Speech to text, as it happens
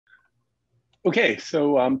Okay,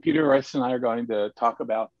 so PeterRice and I are going to talk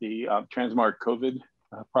about the tranSMART COVID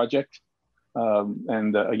project.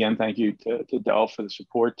 Again, thank you to Dell for the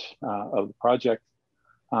support of the project.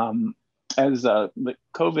 As the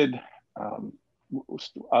COVID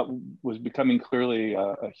was becoming clearly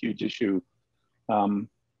a huge issue,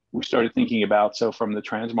 we started thinking about, so from the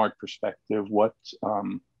tranSMART perspective, what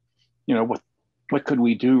could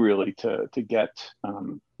we do really to get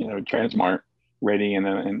tranSMART ready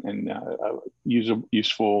and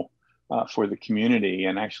useful for the community.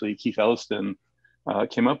 And actually, Keith Elliston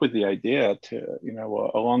came up with the idea to,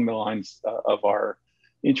 along the lines of our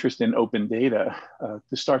interest in open data,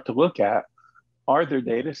 to start to look at, are there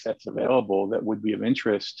data sets available that would be of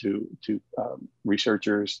interest to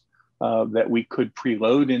researchers that we could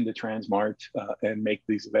preload into tranSMART and make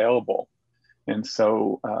these available? And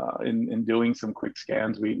so in doing some quick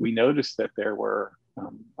scans, we noticed that there were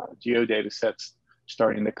geodata sets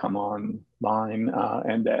starting to come online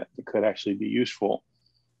and that it could actually be useful.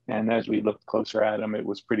 And as we looked closer at them, it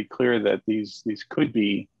was pretty clear that these could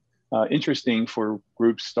be interesting for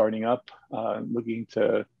groups starting up, looking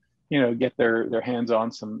to get their hands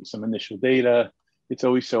on some initial data. It's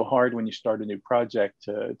always so hard when you start a new project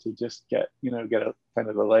to just get a kind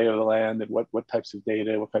of the lay of the land and what types of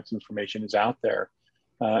data, what types of information is out there.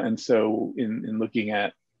 And so in looking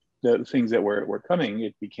at the things that were coming,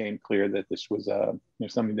 it became clear that this was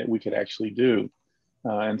something that we could actually do.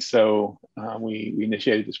 And so we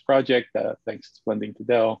initiated this project, thanks to funding to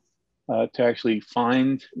Dell, to actually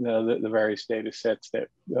find the various data sets that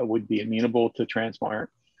would be amenable to tranSMART,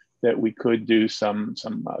 that we could do some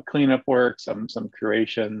cleanup work, some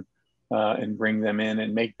curation, and bring them in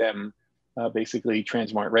and make them basically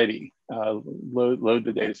tranSMART ready. Load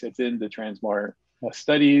the data sets into tranSMART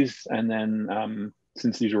studies, and then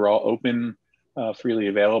since these were all open, freely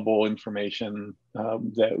available information,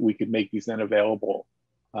 that we could make these then available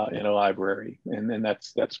in a library. And then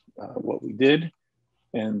that's what we did,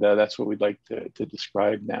 and that's what we'd like to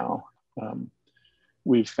describe now.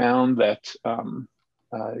 We've found that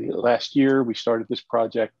last year we started this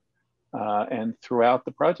project, and throughout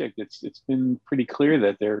the project, it's been pretty clear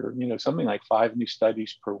that there, something like 5 new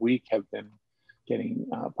studies per week have been getting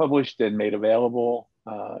published and made available.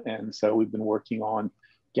 And so we've been working on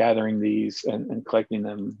gathering these and collecting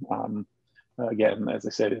them, again, as I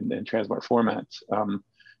said, in tranSMART formats.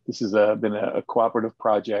 This has been a cooperative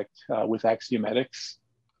project with Axiomatics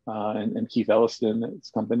and Keith Elliston, its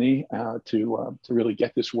company, to really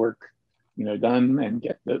get this work done and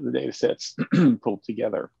get the data sets pulled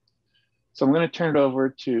together. So I'm going to turn it over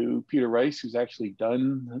to PeterRice, who's actually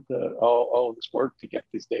done all of this work to get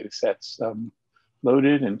these data sets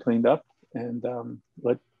loaded and cleaned up, and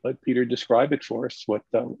let Peter describe it for us, what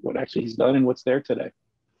actually he's done and what's there today.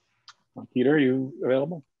 Peter, are you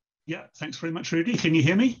available? Yeah, thanks very much, Rudy. Can you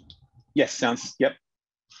hear me? Yes, yep.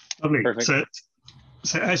 Lovely. Perfect.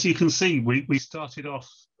 So as you can see, we started off,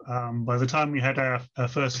 by the time we had our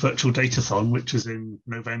first virtual datathon, which was in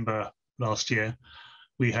November last year,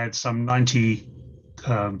 we had some 90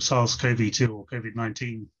 SARS-CoV-2 or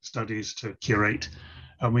COVID-19 studies to curate.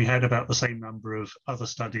 And we had about the same number of other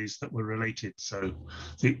studies that were related. So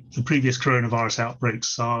the previous coronavirus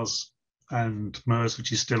outbreaks, SARS and MERS,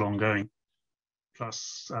 which is still ongoing,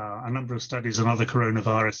 plus a number of studies on other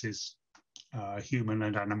coronaviruses, human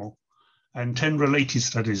and animal, and 10 related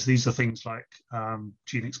studies. These are things like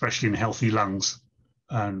gene expression in healthy lungs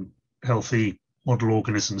and healthy model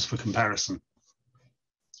organisms for comparison.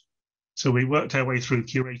 So we worked our way through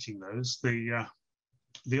curating those.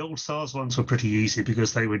 The old SARS ones were pretty easy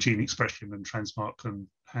because they were gene expression, and tranSMART can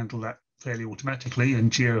handle that fairly automatically,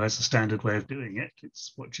 and Geo has a standard way of doing it.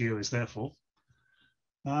 It's what Geo is there for.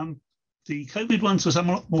 The COVID ones were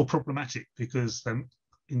somewhat more problematic because they're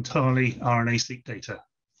entirely RNA-seq data,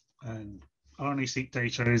 and RNA-seq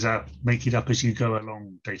data is a make it up as you go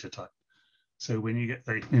along data type. So when you get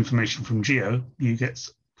the information from Geo, you get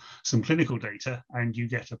some clinical data and you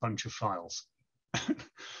get a bunch of files.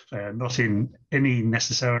 They are not in any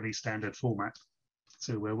necessarily standard format.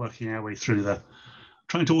 So we're working our way through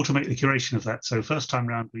trying to automate the curation of that. So first time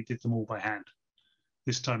round, we did them all by hand.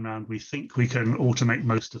 This time round, we think we can automate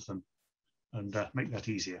most of them and make that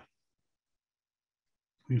easier.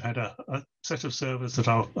 We've had a set of servers that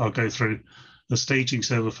I'll go through. The staging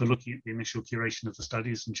server for looking at the initial curation of the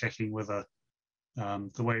studies and checking whether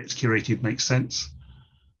the way it's curated makes sense.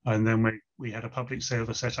 And then we had a public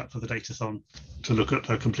server set up for the datathon to look at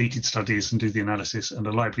completed studies and do the analysis, and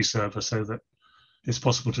a library server so that it's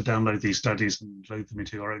possible to download these studies and load them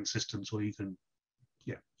into your own systems, or you can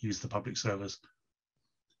use the public servers.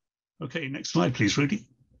 Okay, next slide, please, Rudy.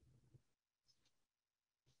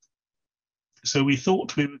 So we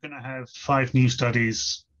thought we were going to have 5 new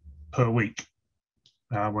studies per week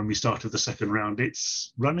when we started the second round.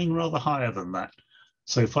 It's running rather higher than that.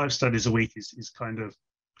 So 5 studies a week is kind of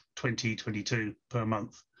 20, 22 per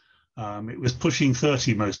month. It was pushing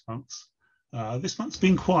 30 most months. This month's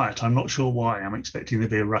been quiet. I'm not sure why. I'm expecting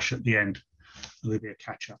there'll be a rush at the end. There'll be a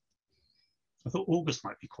catch-up. I thought August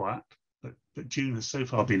might be quiet, but June has so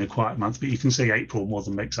far been a quiet month, but you can see April more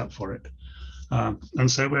than makes up for it.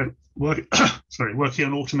 And so we're working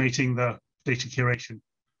on automating the data curation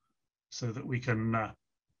so that we can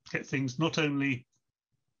get things not only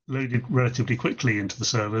loaded relatively quickly into the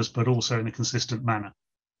servers, but also in a consistent manner.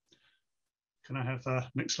 Can I have the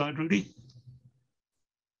next slide, Rudy?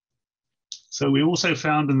 So we also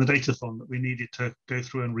found in the datathon that we needed to go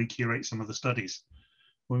through and recurate some of the studies.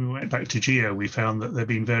 When we went back to Geo, we found that there have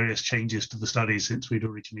been various changes to the studies since we'd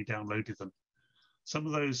originally downloaded them. Some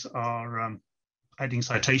of those are adding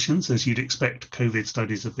citations. As you'd expect, COVID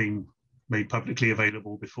studies have been made publicly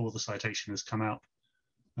available before the citation has come out.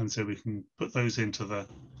 And so we can put those into the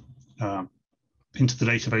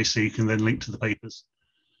database so you can then link to the papers.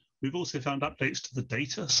 We've also found updates to the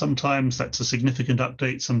data. Sometimes that's a significant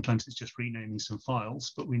update. Sometimes it's just renaming some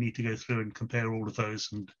files, but we need to go through and compare all of those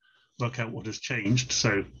and work out what has changed.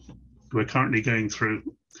 So we're currently going through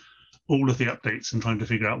all of the updates and trying to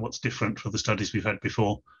figure out what's different for the studies we've had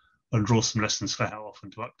before and draw some lessons for how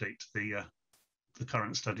often to update the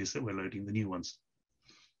current studies that we're loading, the new ones.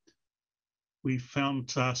 We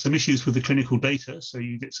found some issues with the clinical data. So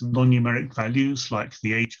you get some non-numeric values, like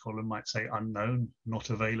the age column might say unknown,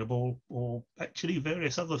 not available, or actually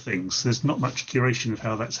various other things. There's not much curation of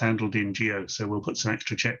how that's handled in Geo. So we'll put some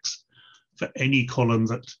extra checks for any column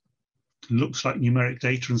that looks like numeric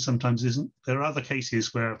data and sometimes isn't. There are other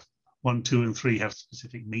cases where 1, 2, and 3 have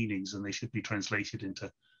specific meanings and they should be translated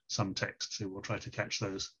into some text. So we'll try to catch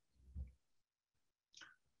those.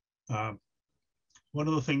 One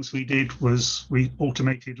of the things we did was we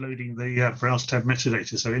automated loading the browse tab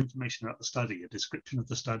metadata, so information about the study, a description of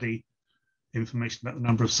the study, information about the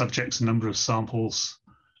number of subjects and number of samples,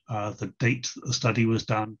 the date that the study was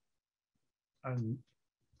done, and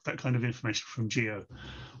that kind of information from Geo,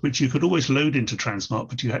 which you could always load into tranSMART,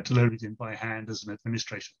 but you had to load it in by hand as an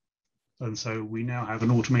administrator. And so we now have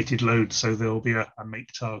an automated load, so there'll be a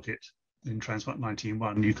make target in tranSMART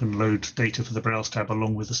 19.1. You can load data for the browse tab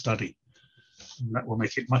along with the study. And that will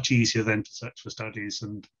make it much easier then to search for studies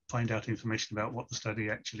and find out information about what the study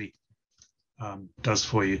actually does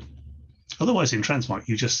for you. Otherwise, in tranSMART,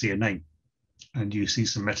 you just see a name and you see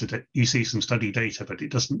some metadata, you see some study data, but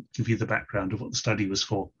it doesn't give you the background of what the study was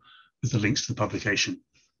for with the links to the publication.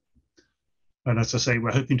 And as I say,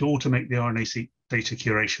 we're hoping to automate the RNA-seq data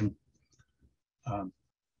curation. Can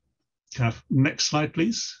I have next slide,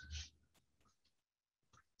 please?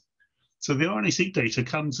 So the RNA-seq data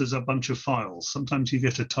comes as a bunch of files. Sometimes you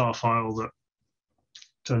get a tar file that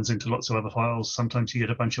turns into lots of other files. Sometimes you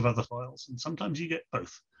get a bunch of other files, and sometimes you get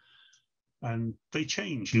both. And they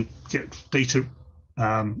change. You get data,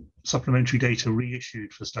 supplementary data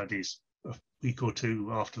reissued for studies a week or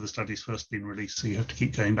 2 after the study's first been released. So you have to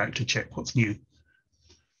keep going back to check what's new.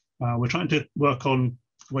 We're trying to work on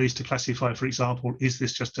ways to classify, for example, is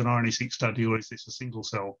this just an RNA-seq study or is this a single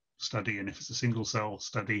cell study? And if it's a single cell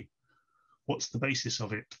study, what's the basis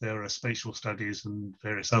of it? There are spatial studies and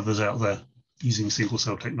various others out there using single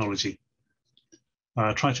cell technology.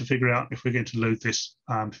 Try to figure out if we're going to load this,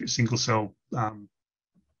 if it's single cell,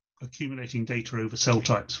 accumulating data over cell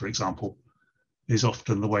types, for example, is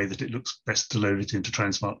often the way that it looks best to load it into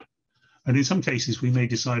tranSMART. And in some cases, we may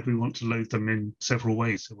decide we want to load them in several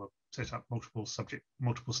ways. So we'll set up multiple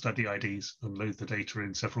study IDs and load the data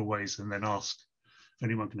in several ways and then ask if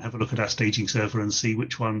anyone can have a look at our staging server and see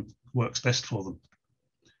which one works best for them.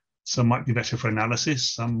 Some might be better for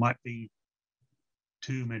analysis. Some might be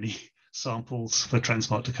too many samples for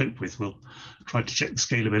tranSMART to cope with. We'll try to check the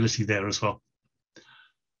scalability there as well.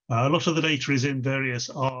 A lot of the data is in various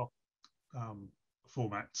R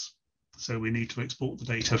formats. So we need to export the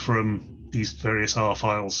data from these various R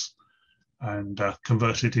files and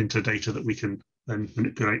convert it into data that we can then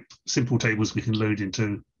manipulate, simple tables we can load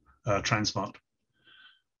into tranSMART.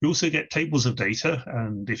 We also get tables of data,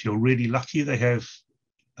 and if you're really lucky, they have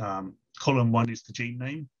column 1 is the gene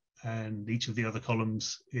name, and each of the other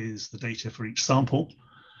columns is the data for each sample.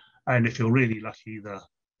 And if you're really lucky, the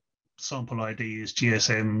sample ID is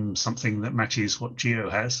GSM, something that matches what Geo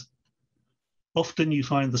has. Often you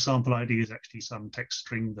find the sample ID is actually some text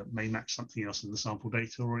string that may match something else in the sample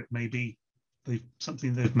data, or it may be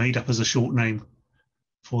something they've made up as a short name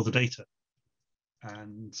for the data.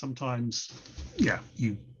 And sometimes, yeah,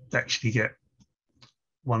 you actually get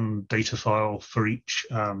one data file for each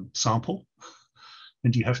sample,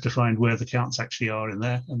 and you have to find where the counts actually are in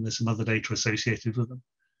there, and there's some other data associated with them.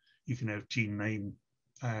 You can have gene name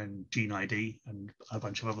and gene ID and a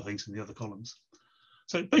bunch of other things in the other columns.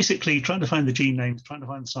 So basically trying to find the gene names, trying to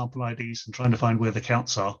find the sample IDs, and trying to find where the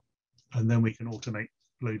counts are, and then we can automate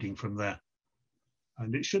loading from there.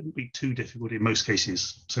 And it shouldn't be too difficult in most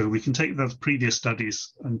cases. So we can take the previous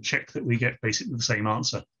studies and check that we get basically the same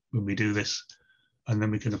answer when we do this. And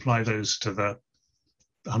then we can apply those to the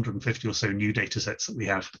 150 or so new data sets that we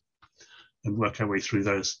have and work our way through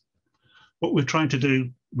those. What we're trying to do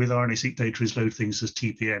with RNA-seq data is load things as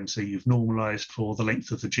TPN. So you've normalized for the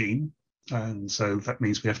length of the gene. And so that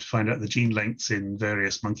means we have to find out the gene lengths in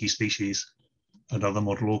various monkey species and other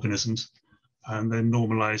model organisms, and then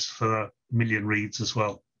normalize for a million reads as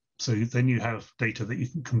well. So then you have data that you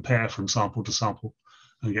can compare from sample to sample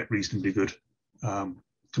and get reasonably good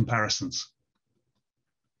comparisons.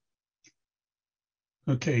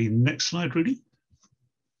 Okay, next slide, Rudy.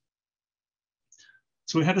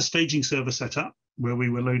 So we had a staging server set up where we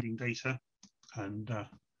were loading data, and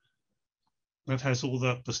that has all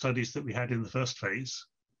the studies that we had in the first phase.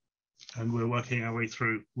 And we're working our way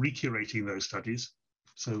through recurating those studies,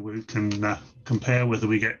 so we can compare whether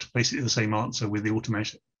we get basically the same answer with the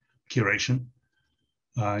automated curation.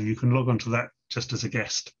 You can log onto that just as a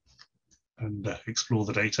guest and explore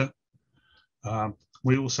the data.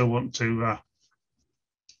 We also want to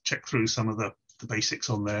check through some of the basics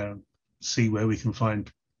on there and see where we can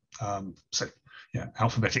find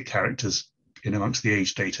alphabetic characters in amongst the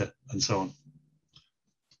age data and so on.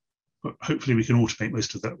 But hopefully we can automate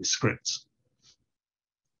most of that with scripts.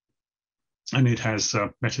 And it has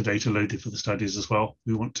metadata loaded for the studies as well.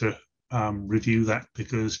 We want to review that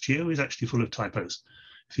because Geo is actually full of typos.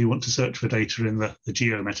 If you want to search for data in the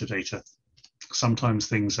Geo metadata, sometimes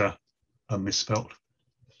things are misspelt.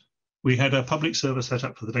 We had a public server set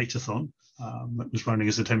up for the Datathon that was running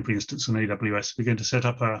as a temporary instance on AWS. We're going to set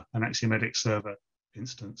up an Axiomatic server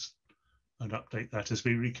instance and update that. As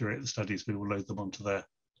we recreate the studies, we will load them onto there.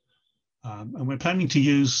 And we're planning to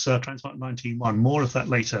use tranSMART 19.1, more of that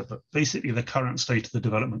later, but basically the current state of the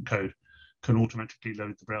development code can automatically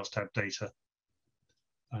load the browse tab data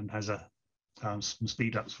and has some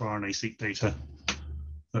speed ups for RNA-seq data.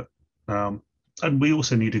 But, and we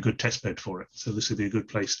also need a good test bed for it. So this would be a good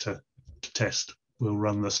place to test. We'll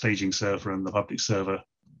run the staging server and the public server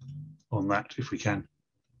on that if we can.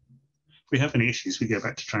 If we have any issues, we go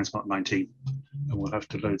back to tranSMART 19 and we'll have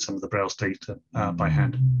to load some of the browse data by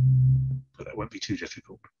hand. But that won't be too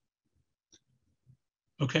difficult.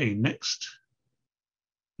 Okay, next.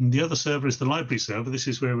 And the other server is the library server. This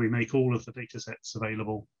is where we make all of the data sets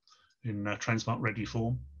available in tranSMART ready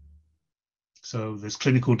form. So there's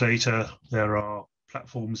clinical data, there are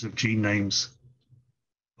platforms of gene names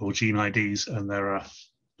or gene IDs, and there are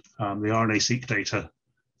the RNA-seq data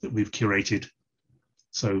that we've curated.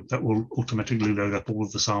 So that will automatically load up all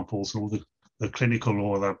of the samples, all the clinical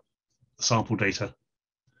or the sample data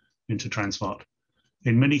into tranSMART.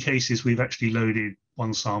 In many cases, we've actually loaded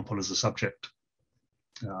one sample as a subject.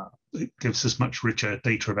 It gives us much richer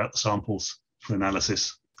data about the samples for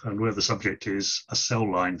analysis, and where the subject is a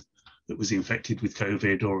cell line that was infected with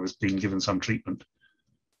COVID or has been given some treatment.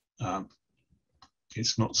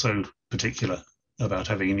 It's not so particular about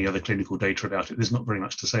having any other clinical data about it. There's not very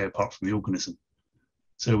much to say apart from the organism.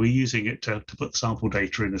 So we're using it to put sample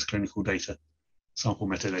data in as clinical data, sample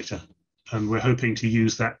metadata. And we're hoping to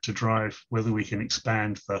use that to drive whether we can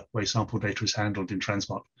expand the way sample data is handled in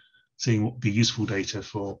tranSMART, seeing what would be useful data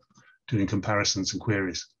for doing comparisons and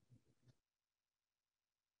queries.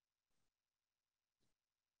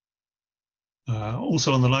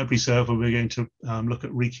 Also on the library server, we're going to look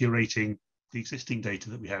at recurating the existing data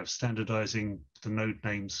that we have, standardizing the node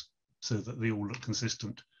names so that they all look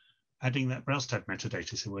consistent, adding that browse tab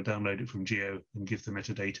metadata, so we'll download it from Geo and give the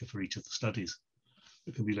metadata for each of the studies.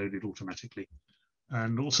 It can be loaded automatically.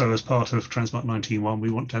 And also as part of tranSMART 19.1,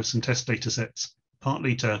 we want to have some test data sets,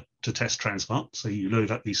 partly to test tranSMART. So you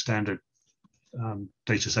load up these standard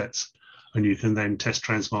data sets and you can then test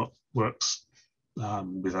tranSMART works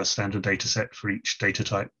with a standard data set for each data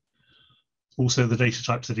type. Also the data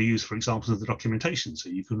types that are used for examples of the documentation. So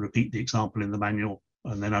you can repeat the example in the manual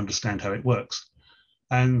and then understand how it works.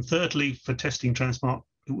 And thirdly, for testing tranSMART,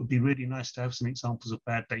 it would be really nice to have some examples of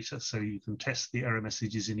bad data, so you can test the error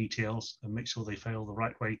messages in ETLs and make sure they fail the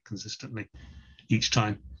right way consistently each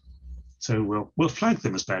time. So we'll flag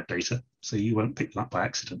them as bad data, so you won't pick them up by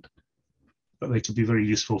accident. But they could be very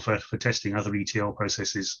useful for testing other ETL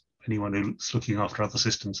processes, anyone who's looking after other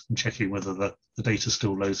systems and checking whether the data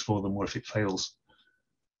still loads for them or if it fails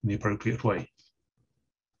in the appropriate way.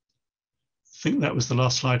 think that was the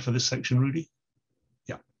last slide for this section, Rudy.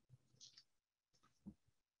 Yeah.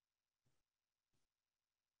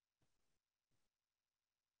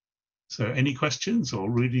 So any questions,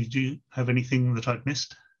 or Rudy, do you have anything that I've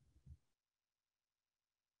missed?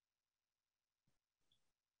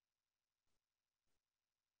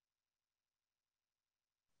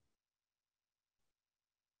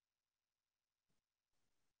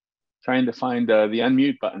 Trying to find the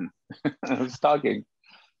unmute button. I was talking.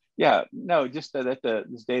 Yeah, no, just that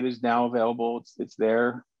this data is now available. It's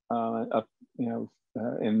there, up,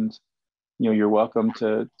 and you're welcome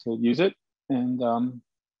to use it. And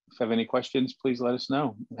if you have any questions, please let us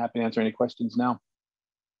know. I'm happy to answer any questions now.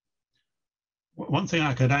 One thing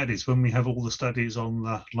I could add is when we have all the studies on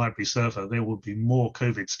the library server, there will be more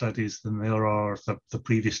COVID studies than there are the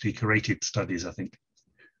previously curated studies, I think.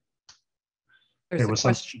 There was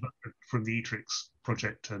some from the ETRIX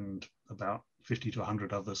project and about 50 to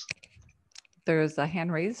 100 others. There's a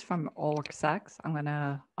hand raised from Ulrich Sachs. I'm going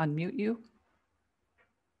to unmute you.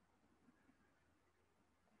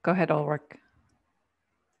 Go ahead, Ulrich.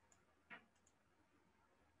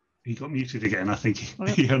 He got muted again. I think he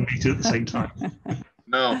unmuted at the same time.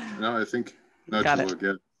 No, I think not to work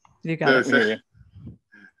yet. You got it.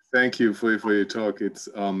 Thank you for your talk. It's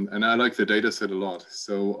and I like the data set a lot.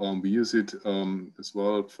 So we use it as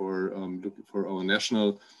well for looking for our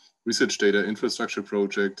national research data infrastructure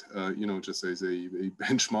project. Just as a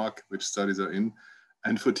benchmark which studies are in,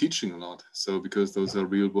 and for teaching a lot. So because those are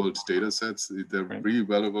real world data sets, they're really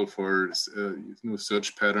valuable for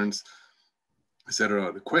search patterns,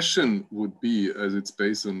 etc. The question would be, as it's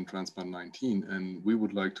based on tranSMART 19, and we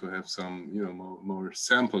would like to have some, more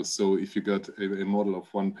samples. So if you got a model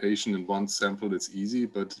of one patient and one sample, that's easy,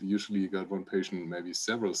 but usually you got one patient, maybe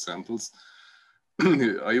several samples.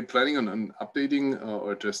 Are you planning on updating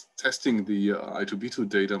or just testing the I2B2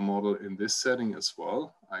 data model in this setting as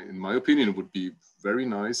well? In my opinion, it would be very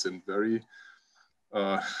nice and very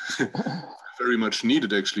very much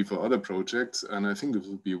needed actually for other projects, and I think this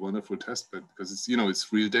would be a wonderful test bed because it's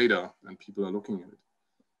it's real data and people are looking at it.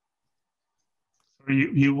 So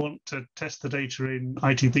you want to test the data in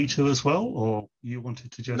I2B2 as well, or you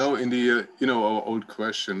wanted to just? No, in the our old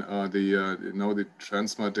question, now the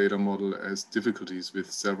tranSMART data model has difficulties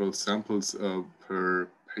with several samples per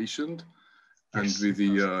patient. And with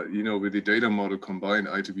the with the data model combined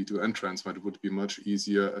I2B2 and tranSMART, it would be much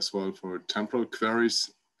easier as well for temporal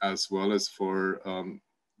queries, as well as for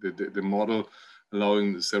the model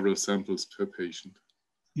allowing the several samples per patient.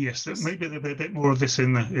 Yes, maybe there'll be a bit more of this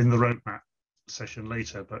in the roadmap session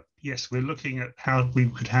later. But yes, we're looking at how we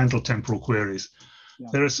could handle temporal queries. Yeah.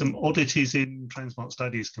 There are some oddities in tranSMART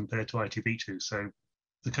studies compared to I2B2. So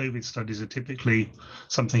the COVID studies are typically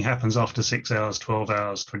something happens after 6 hours, 12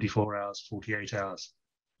 hours, 24 hours, 48 hours.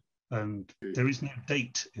 And there is no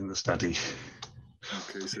date in the study.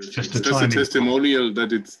 Okay, so it's just a testimonial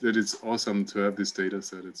that it's awesome to have this data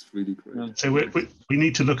set. It's really great. So we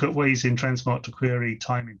need to look at ways in tranSMART to query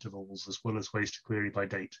time intervals as well as ways to query by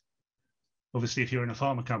date. Obviously, if you're in a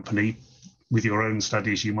pharma company with your own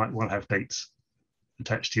studies, you might want to have dates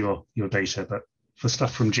attached to your data, but for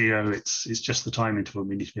stuff from Geo, it's just the time interval.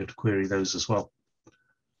 We need to be able to query those as well.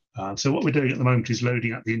 So what we're doing at the moment is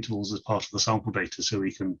loading up the intervals as part of the sample data so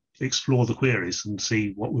we can explore the queries and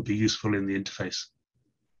see what would be useful in the interface.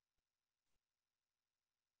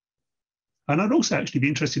 And I'd also actually be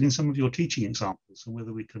interested in some of your teaching examples and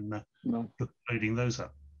whether we can look at loading those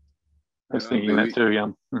up. I was thinking that too,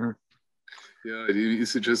 yeah. Mm-hmm. Yeah,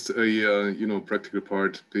 it's just a practical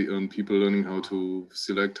part on people learning how to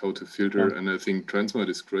select, how to filter, and I think tranSMART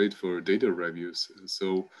is great for data reviews.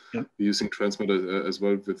 So we're using tranSMART as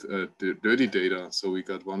well with the dirty data. So we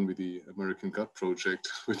got one with the American Gut Project,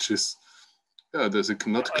 which is there's a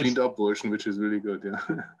not cleaned up version, which is really good.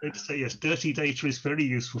 Yeah. I'd say yes, dirty data is very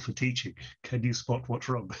useful for teaching. Can you spot what's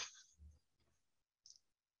wrong?